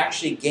where we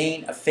actually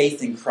gain a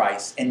faith in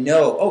Christ and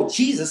know, oh,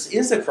 Jesus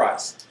is the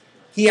Christ.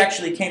 He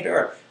actually came to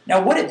earth. Now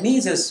what it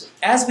means is,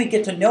 as we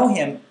get to know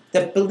him,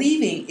 the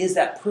believing is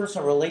that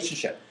personal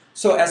relationship.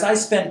 So as I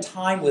spend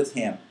time with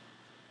him,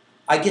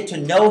 I get to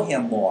know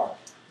him more.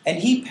 And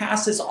he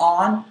passes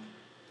on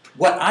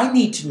what I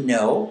need to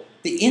know,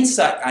 the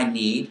insight I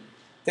need,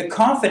 the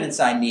confidence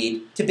I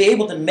need to be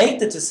able to make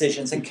the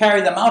decisions and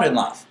carry them out in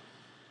life.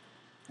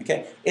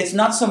 Okay? It's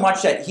not so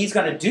much that he's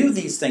going to do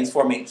these things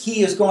for me.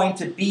 He is going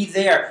to be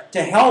there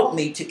to help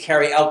me to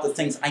carry out the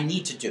things I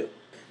need to do.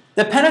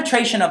 The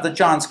penetration of the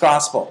John's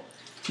Gospel.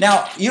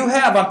 Now, you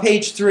have on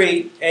page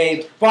 3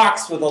 a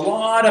box with a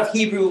lot of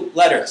Hebrew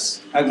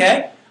letters.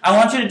 Okay? I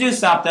want you to do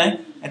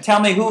something and tell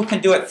me who can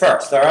do it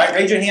first. All right?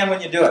 Raise your hand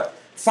when you do it.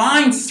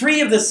 Find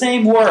 3 of the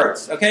same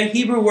words. Okay?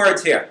 Hebrew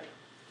words here.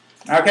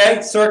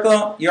 Okay?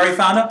 Circle. You already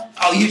found them?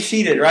 Oh, you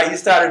cheated, right? You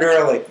started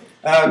early.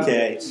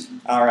 Okay.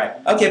 All right.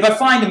 Okay, but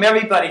find them.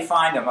 Everybody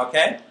find them,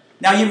 okay?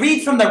 Now you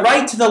read from the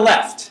right to the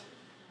left.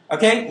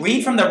 Okay?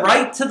 Read from the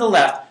right to the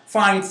left.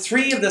 Find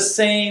 3 of the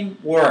same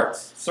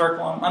words.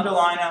 Circle them,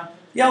 underline them,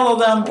 yellow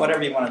them,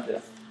 whatever you want to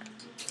do.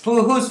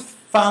 Who's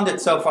found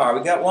it so far?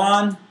 We got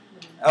 1.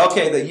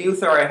 Okay, the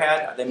youth are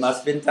ahead. They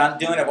must have been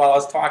doing it while I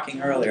was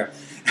talking earlier.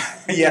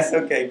 Yes,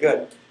 okay,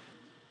 good.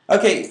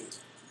 Okay,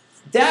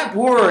 that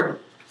word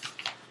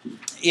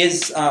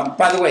is,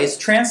 by the way, it's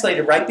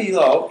translated right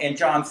below in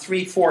John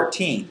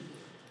 3:14.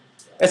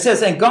 It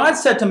says, and God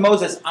said to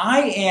Moses,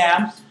 I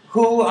am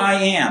who I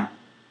am.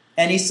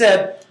 And he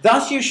said,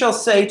 thus you shall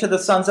say to the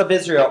sons of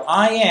Israel,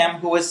 I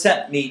am who has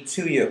sent me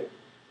to you.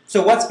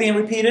 So what's being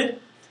repeated?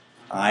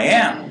 I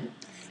am.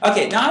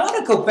 Okay, now I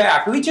want to go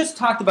back. We just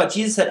talked about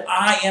Jesus said,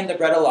 I am the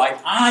bread of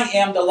life. I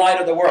am the light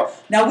of the world.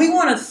 Now we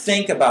want to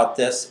think about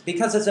this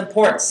because it's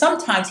important.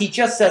 Sometimes he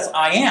just says,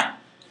 I am.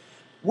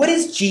 What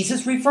is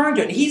Jesus referring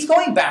to? He's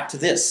going back to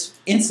this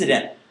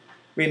incident,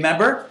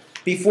 remember,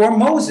 before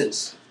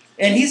Moses.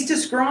 And he's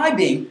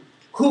describing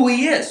who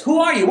he is. Who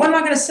are you? What am I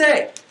going to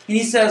say? And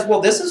he says, well,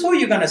 this is who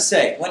you're going to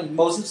say when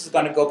Moses is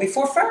going to go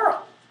before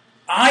Pharaoh.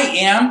 I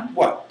am,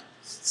 what?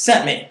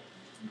 Sent me.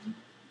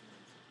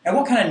 And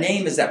what kind of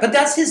name is that? But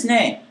that's his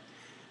name.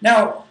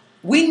 Now,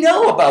 we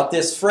know about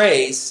this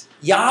phrase,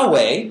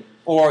 Yahweh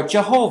or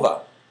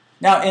Jehovah.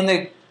 Now, in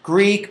the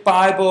Greek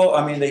Bible,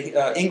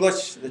 the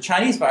English, the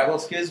Chinese Bible,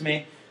 excuse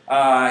me,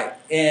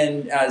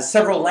 in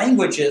several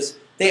languages,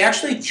 they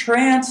actually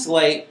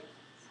translate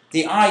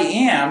the I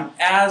am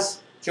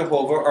as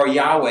Jehovah or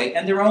Yahweh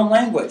in their own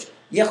language.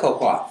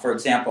 Yehovah, for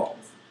example.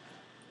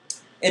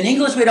 In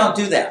English, we don't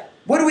do that.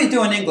 What do we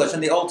do in English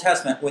in the Old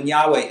Testament when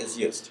Yahweh is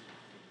used?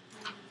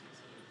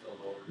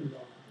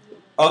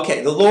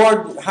 Okay, the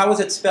Lord, how is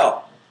it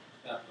spelled?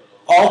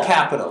 All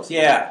capitals,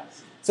 yeah.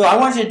 So I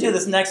want you to do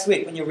this next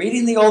week. When you're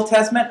reading the Old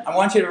Testament, I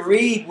want you to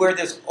read where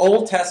there's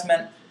Old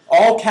Testament,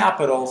 all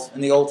capitals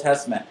in the Old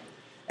Testament.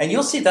 And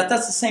you'll see that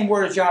that's the same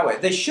word as Yahweh.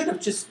 They should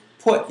have just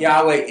put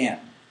Yahweh in,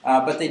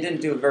 but they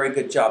didn't do a very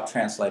good job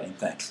translating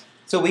things.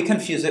 So we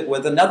confuse it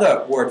with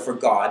another word for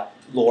God,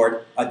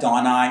 Lord,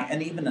 Adonai,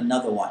 and even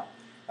another one,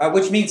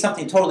 which means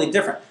something totally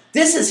different.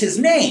 This is his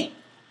name.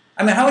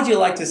 I mean, how would you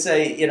like to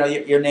say,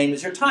 your name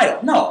is your title?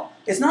 No,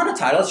 it's not a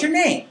title, it's your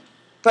name.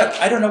 But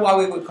I don't know why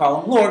we would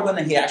call him Lord when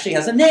he actually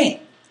has a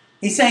name.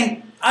 He's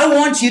saying, I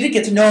want you to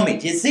get to know me.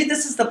 Do you see?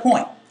 This is the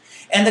point.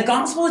 And the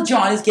Gospel of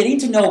John is getting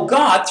to know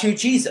God through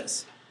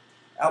Jesus.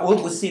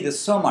 We'll see this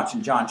so much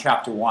in John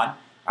chapter 1,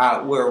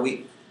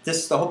 this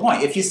is the whole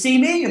point. If you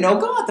see me, you know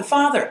God, the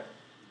Father.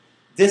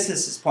 This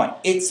is his point.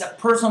 It's a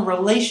personal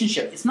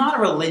relationship. It's not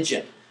a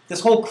religion.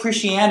 This whole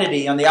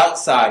Christianity on the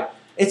outside,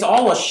 it's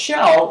all a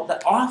shell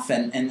that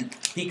often, and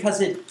because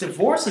it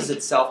divorces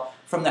itself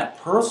from that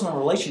personal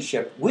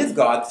relationship with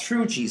God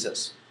through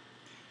Jesus.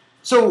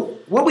 So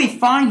what we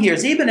find here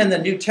is even in the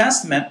New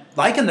Testament,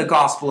 like in the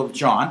Gospel of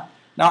John,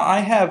 now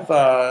I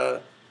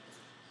have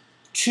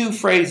two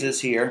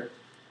phrases here,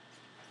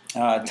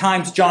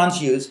 times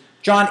John's used.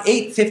 John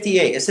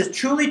 8:58, it says,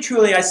 truly,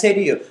 truly, I say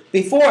to you,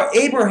 before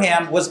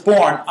Abraham was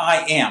born,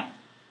 I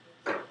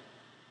am.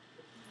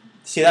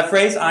 See that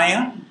phrase, I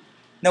am?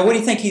 Now, what do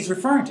you think he's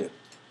referring to?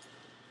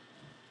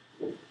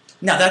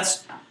 Now,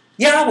 that's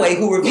Yahweh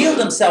who revealed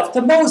himself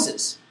to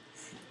Moses.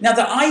 Now,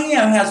 the I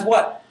am has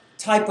what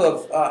type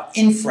of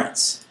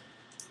inference?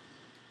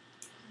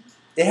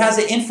 It has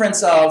the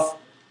inference of,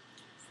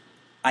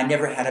 I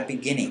never had a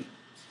beginning.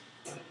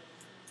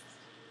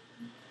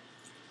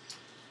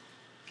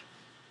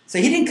 So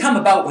he didn't come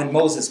about when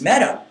Moses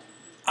met him.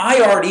 I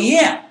already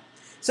am.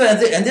 So,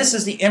 and this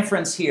is the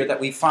inference here that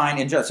we find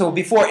in John. So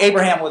before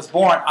Abraham was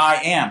born, I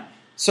am.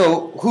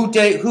 So who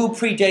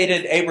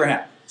predated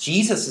Abraham?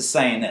 Jesus is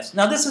saying this.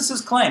 Now this is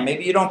his claim.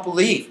 Maybe you don't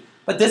believe,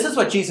 but this is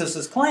what Jesus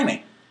is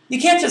claiming. You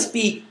can't just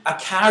be a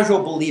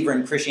casual believer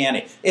in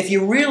Christianity. If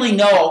you really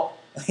know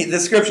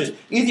the Scriptures,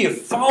 either you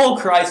follow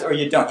Christ or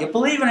you don't. You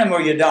believe in him or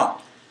you don't.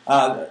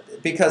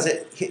 Because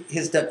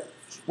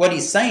what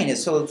he's saying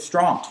is so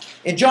strong.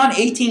 In John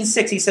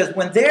 18:6, he says,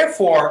 when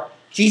therefore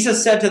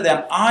Jesus said to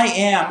them, I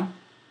am,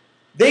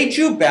 they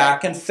drew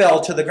back and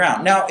fell to the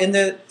ground. Now, in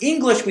the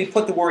English, we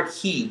put the word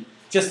he,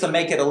 just to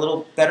make it a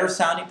little better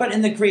sounding, but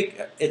in the Greek,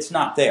 it's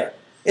not there.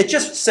 It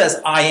just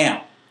says, I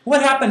am.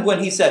 What happened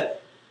when he said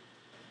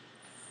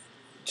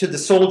to the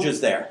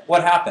soldiers there?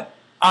 What happened?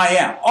 I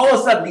am. All of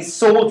a sudden, these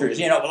soldiers,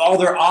 with all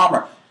their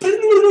armor,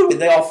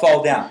 they all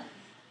fall down.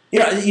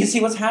 You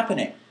see what's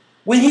happening.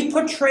 When he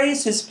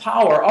portrays his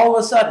power, all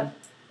of a sudden,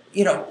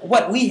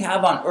 what we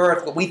have on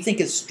earth, what we think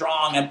is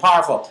strong and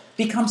powerful,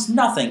 becomes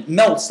nothing,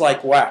 melts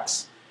like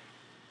wax.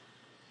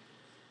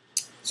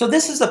 So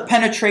this is the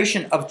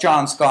penetration of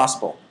John's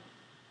gospel.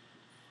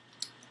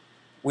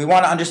 We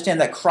want to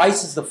understand that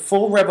Christ is the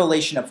full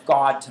revelation of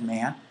God to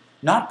man,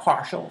 not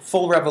partial,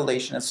 full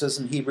revelation. It says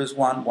in Hebrews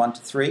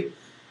 1:1-3,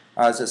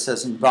 as it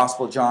says in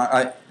Gospel of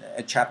John,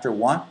 chapter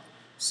 1.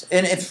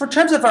 And for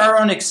terms of our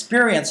own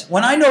experience,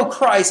 when I know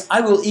Christ, I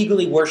will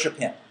eagerly worship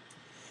him.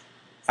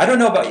 I don't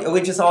know about you,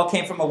 we just all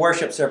came from a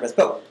worship service,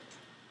 but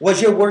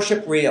was your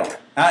worship real?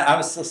 I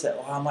was still saying,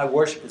 wow, my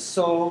worship is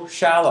so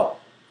shallow.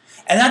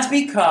 And that's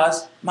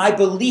because my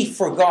belief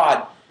for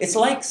God, it's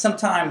like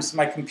sometimes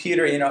my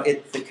computer,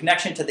 the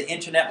connection to the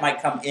internet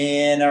might come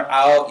in or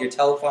out, your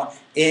telephone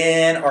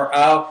in or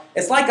out.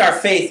 It's like our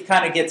faith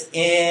kind of gets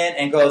in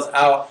and goes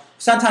out.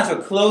 Sometimes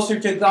we're closer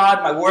to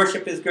God, my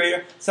worship is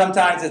greater.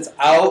 Sometimes it's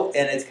out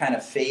and it's kind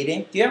of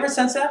fading. Do you ever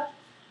sense that?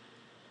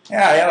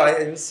 Yeah,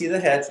 I see the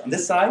heads. On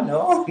this side,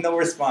 no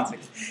response.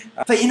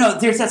 But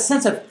there's that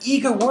sense of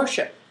eager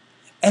worship.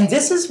 And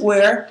this is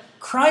where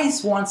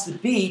Christ wants to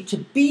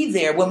be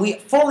there. When we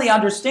fully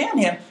understand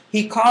him,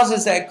 he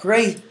causes that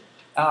great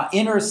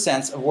inner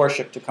sense of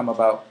worship to come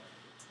about.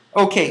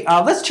 Okay,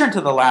 let's turn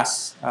to the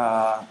last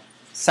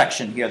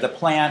section here, the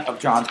plan of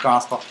John's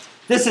Gospel.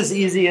 This is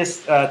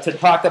easiest to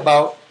talk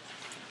about.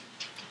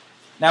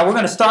 Now we're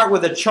going to start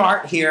with a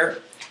chart here.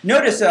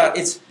 Notice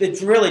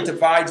it really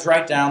divides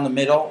right down the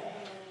middle.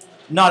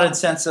 Not in the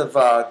sense of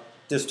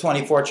there's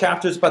 24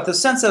 chapters, but the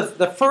sense of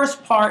the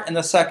first part and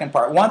the second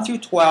part, 1 through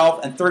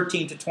 12 and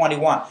 13 to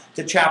 21,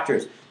 the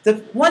chapters. The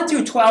 1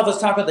 through 12 is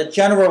talking about the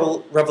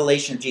general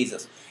revelation of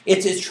Jesus.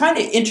 It's trying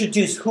to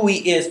introduce who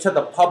he is to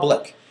the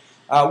public.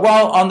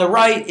 While on the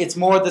right, it's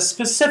more the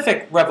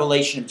specific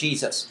revelation of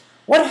Jesus.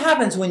 What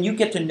happens when you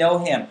get to know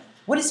him?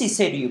 What does he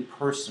say to you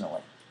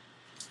personally?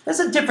 There's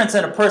a difference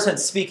in a person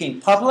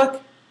speaking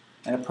public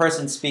and a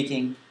person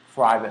speaking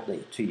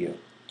privately to you.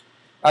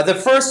 The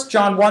first,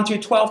 John 1 through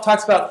 12,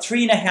 talks about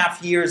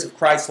 3.5 years of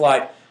Christ's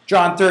life.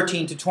 John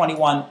 13 to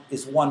 21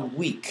 is 1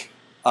 week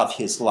of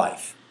his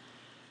life.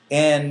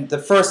 In the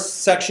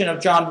first section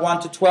of John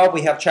 1 to 12,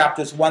 we have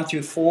chapters 1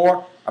 through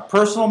 4, a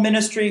personal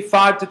ministry,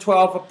 5 to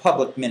 12, a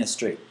public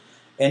ministry.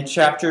 In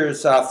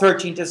chapters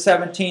 13 to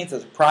 17,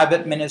 there's a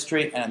private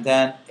ministry, and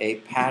then a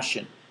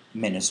passion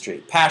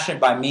ministry. Passion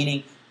by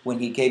meaning when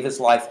he gave his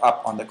life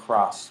up on the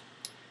cross.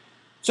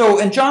 So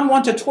in John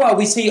 1 to 12,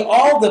 we see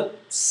all the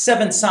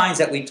 7 signs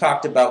that we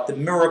talked about, the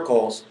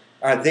miracles,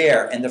 are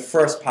there in the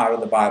first part of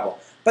the Bible.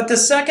 But the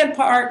second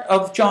part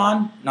of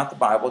John, not the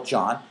Bible,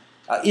 John,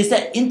 is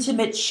that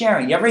intimate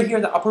sharing. You ever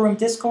hear the upper room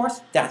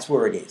discourse? That's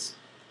where it is.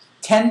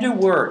 Tender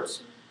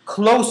words,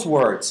 close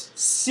words,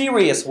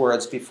 serious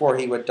words before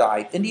he would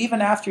die, and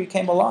even after he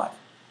came alive.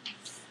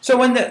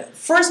 So in the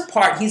first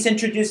part, he's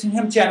introducing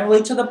him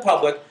generally to the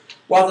public,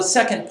 while the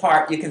second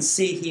part, you can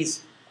see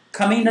he's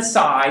coming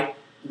aside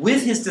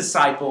with his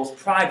disciples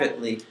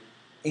privately,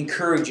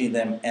 encouraging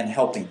them and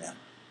helping them.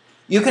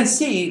 You can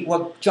see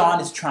what John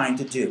is trying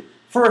to do.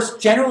 First,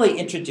 generally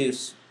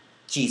introduce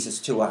Jesus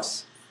to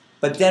us,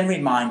 but then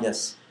remind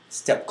us,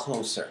 step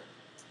closer.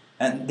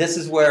 And this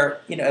is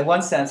where, in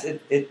one sense,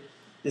 it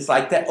is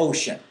like the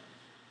ocean.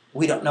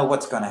 We don't know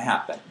what's going to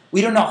happen.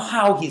 We don't know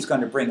how he's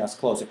going to bring us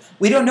closer.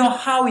 We don't know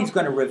how he's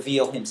going to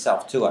reveal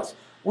himself to us.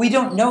 We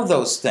don't know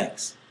those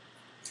things.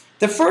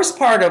 The first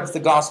part of the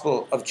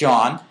Gospel of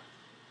John,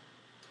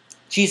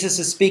 Jesus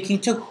is speaking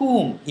to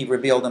whom he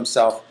revealed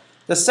himself.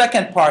 The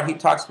second part, he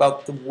talks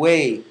about the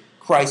way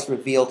Christ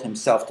revealed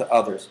himself to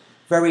others,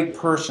 very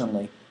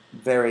personally,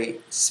 very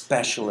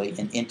specially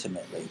and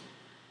intimately.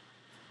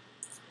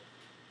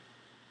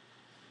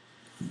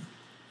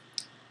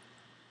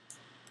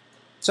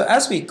 So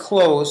as we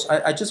close,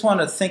 I just want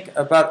to think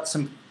about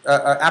some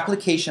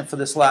application for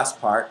this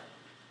last part.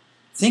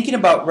 Thinking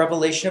about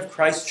revelation of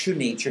Christ's true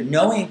nature,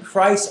 knowing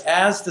Christ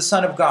as the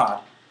Son of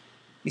God.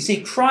 You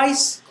see,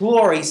 Christ's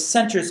glory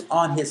centers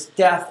on his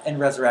death and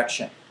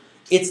resurrection.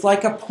 It's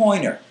like a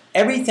pointer.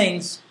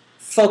 Everything's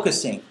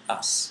focusing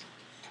us.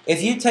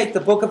 If you take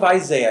the book of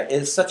Isaiah, it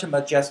is such a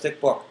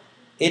majestic book.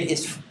 It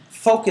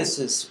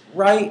focuses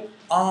right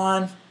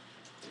on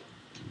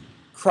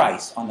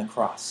Christ on the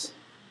cross.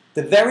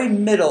 The very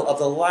middle of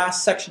the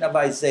last section of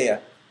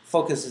Isaiah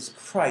focuses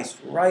Christ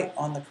right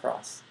on the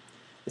cross.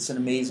 It's an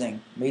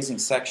amazing, amazing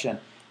section.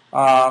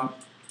 The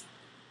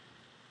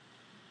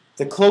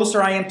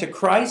closer I am to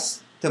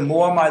Christ, the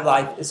more my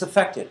life is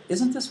affected.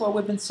 Isn't this what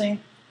we've been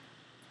saying?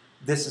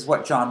 This is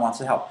what John wants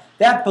to help.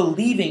 That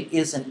believing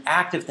is an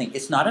active thing.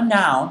 It's not a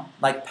noun,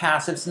 like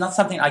passive. It's not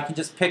something I can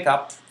just pick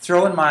up,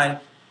 throw in my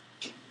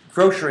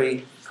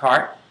grocery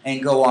cart,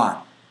 and go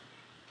on.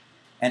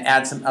 And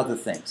add some other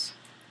things.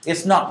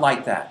 It's not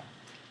like that.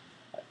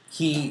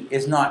 He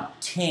is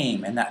not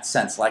tame in that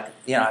sense,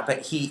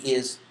 but he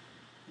is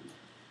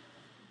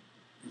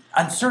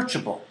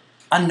unsearchable,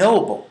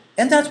 unknowable.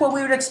 And that's what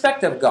we would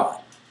expect of God.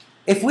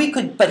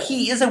 But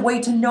he is a way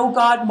to know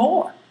God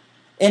more.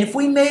 And if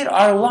we made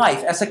our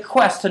life as a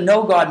quest to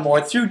know God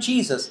more through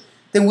Jesus,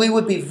 then we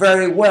would be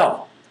very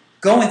well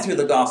going through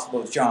the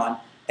Gospel of John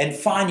and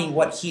finding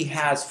what he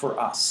has for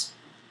us.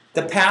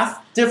 The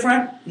path,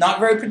 different, not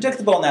very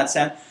predictable in that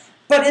sense,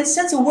 but in the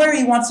sense of where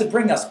he wants to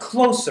bring us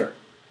closer,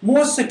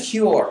 more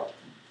secure,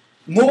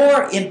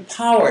 more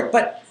empowered,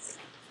 but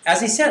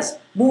as he says,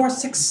 more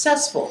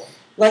successful,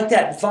 like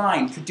that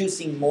vine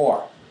producing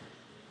more.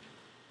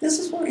 This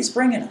is where he's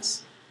bringing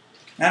us.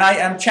 And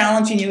I'm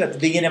challenging you at the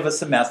beginning of a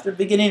semester,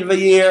 beginning of a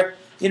year,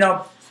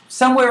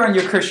 somewhere in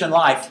your Christian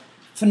life,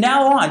 from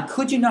now on,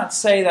 could you not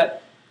say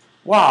that,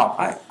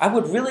 wow, I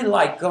would really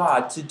like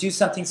God to do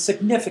something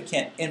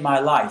significant in my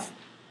life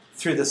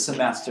through the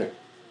semester?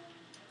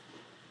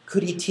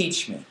 Could he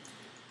teach me?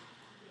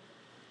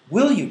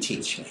 Will you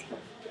teach me?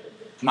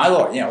 My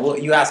Lord,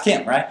 you ask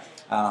him, right?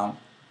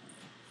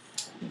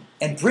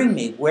 And bring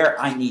me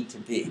where I need to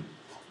be.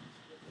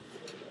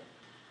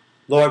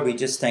 Lord, we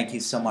just thank you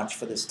so much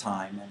for this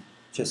time and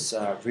just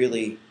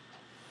really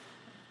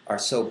are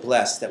so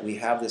blessed that we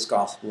have this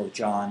Gospel of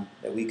John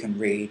that we can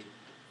read,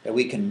 that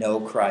we can know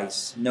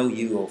Christ, know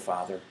you, O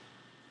Father.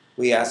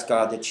 We ask,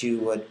 God, that you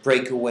would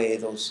break away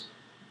those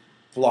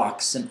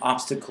blocks and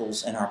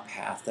obstacles in our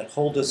path that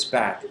hold us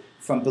back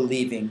from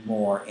believing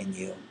more in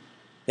you.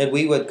 That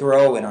we would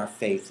grow in our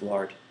faith,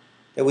 Lord.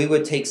 That we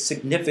would take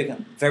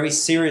very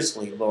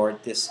seriously,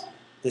 Lord, this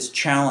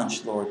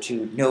challenge, Lord,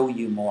 to know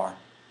you more.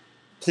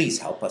 Please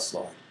help us,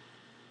 Lord.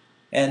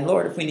 And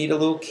Lord, if we need a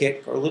little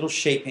kick or a little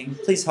shaping,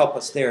 please help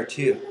us there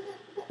too.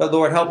 But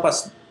Lord, help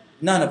us,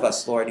 none of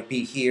us, Lord, to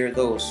be here,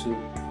 those who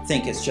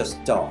think it's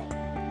just dull.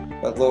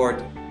 But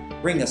Lord,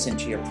 bring us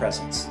into your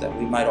presence, that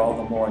we might all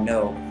the more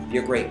know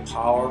your great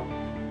power,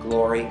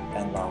 glory,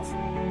 and love.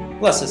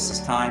 Bless us this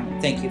time.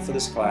 Thank you for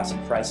this class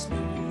in Christ's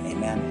name.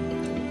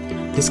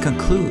 Amen. This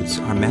concludes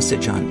our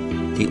message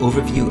on the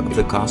overview of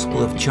the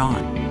Gospel of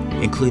John,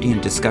 including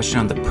a discussion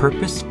on the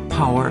purpose,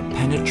 power,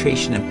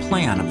 penetration, and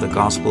plan of the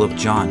Gospel of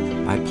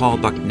John by Paul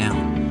Bucknell.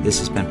 This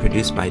has been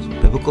produced by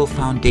Biblical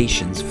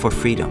Foundations for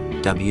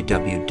Freedom,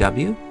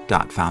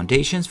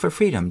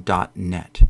 www.foundationsforfreedom.net.